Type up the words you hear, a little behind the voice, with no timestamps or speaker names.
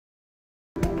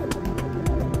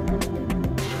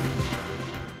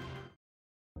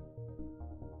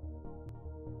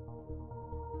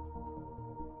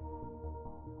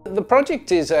The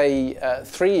project is a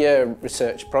three-year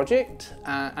research project,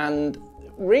 and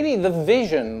really the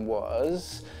vision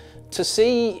was to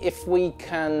see if we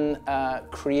can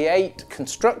create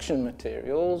construction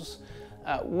materials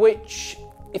which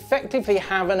effectively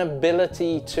have an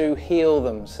ability to heal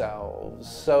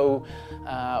themselves. So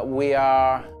we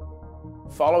are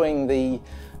following the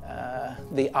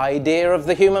idea of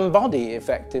the human body,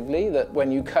 effectively, that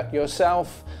when you cut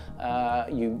yourself,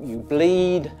 you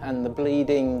bleed, and the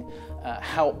bleeding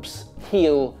helps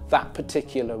heal that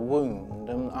particular wound.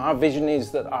 And our vision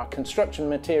is that our construction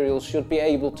materials should be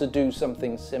able to do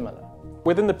something similar.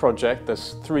 Within the project,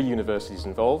 there's 3 universities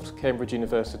involved: Cambridge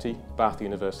University, Bath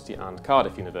University and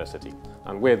Cardiff University,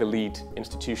 and we're the lead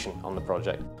institution on the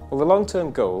project. Well, the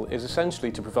long-term goal is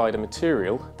essentially to provide a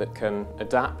material that can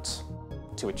adapt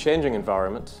to a changing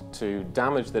environment, to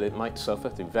damage that it might suffer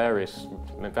through various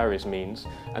means,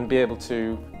 and be able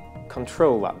to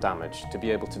control that damage, to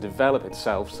be able to develop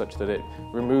itself such that it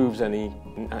removes any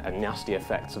nasty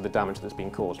effects of the damage that's been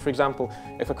caused. For example,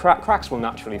 if cracks will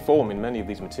naturally form in many of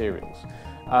these materials,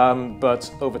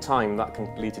 but over time that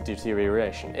can lead to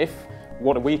deterioration.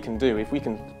 What we can do, if we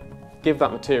can give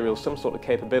that material some sort of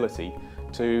capability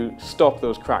to stop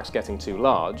those cracks getting too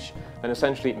large, then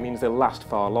essentially it means they'll last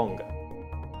far longer.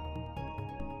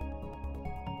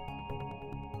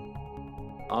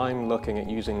 I'm looking at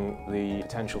using the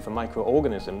potential for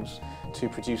microorganisms to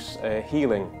produce a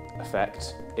healing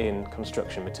effect in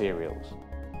construction materials.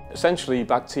 Essentially,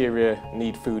 bacteria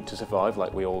need food to survive,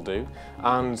 like we all do,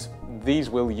 and these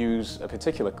will use a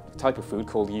particular type of food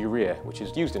called urea, which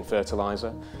is used in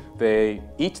fertilizer. They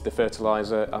eat the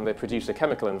fertilizer and they produce a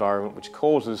chemical environment which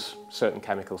causes certain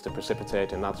chemicals to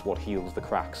precipitate, and that's what heals the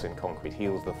cracks in concrete,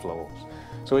 heals the flaws.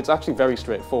 So it's actually very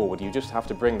straightforward. You just have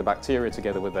to bring the bacteria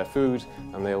together with their food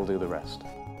and they'll do the rest.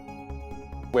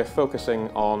 We're focusing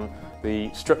on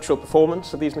the structural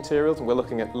performance of these materials, and we're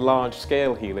looking at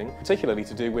large-scale healing, particularly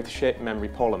to do with shape memory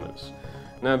polymers.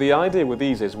 Now, the idea with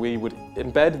these is we would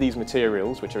embed these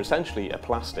materials, which are essentially a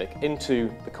plastic,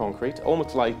 into the concrete,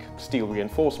 almost like steel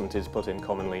reinforcement is put in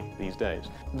commonly these days.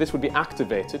 This would be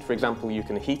activated. For example, you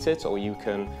can heat it or you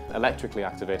can electrically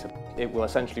activate it. It will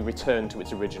essentially return to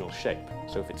its original shape.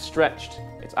 So if it's stretched,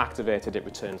 it's activated, it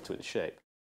returns to its shape.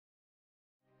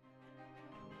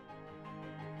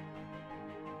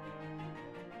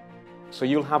 So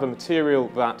you'll have a material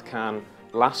that can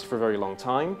last for a very long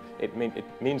time. It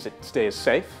means it stays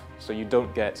safe, so you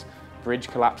don't get bridge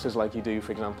collapses like you do,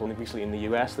 for example. Recently in the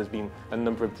US, there's been a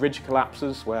number of bridge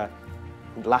collapses where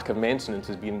lack of maintenance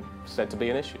has been said to be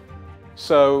an issue.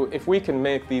 So if we can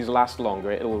make these last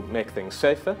longer, it will make things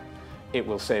safer, it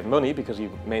will save money because your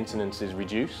maintenance is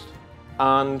reduced,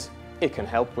 and it can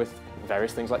help with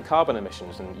various things like carbon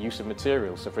emissions and use of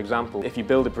materials. So for example, if you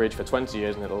build a bridge for 20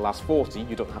 years and it'll last 40,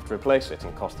 you don't have to replace it,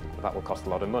 and that will cost a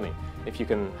lot of money. If you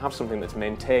can have something that's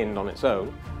maintained on its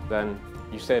own, then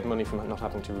you save money from not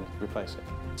having to replace it.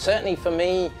 Certainly for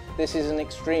me, this is an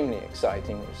extremely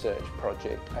exciting research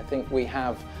project. I think we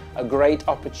have a great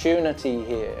opportunity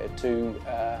here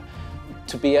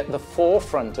to be at the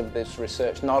forefront of this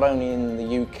research, not only in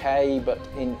the UK, but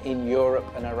in Europe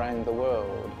and around the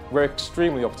world. We're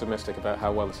extremely optimistic about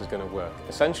how well this is going to work.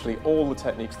 Essentially, all the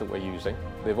techniques that we're using,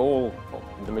 the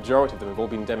majority of them have all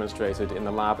been demonstrated in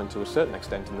the lab and to a certain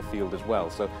extent in the field as well.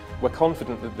 So we're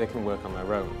confident that they can work on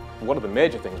their own. One of the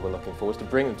major things we're looking for is to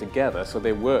bring them together so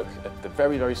they work at the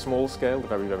very, very small scale, the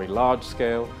very, very large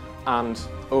scale, and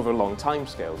over long time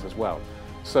scales as well.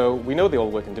 So we know they all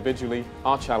work individually.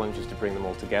 Our challenge is to bring them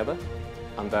all together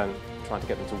and then try to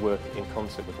get them to work in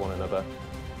concert with one another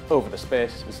over the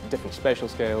different spatial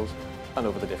scales and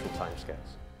over the different time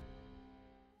scales.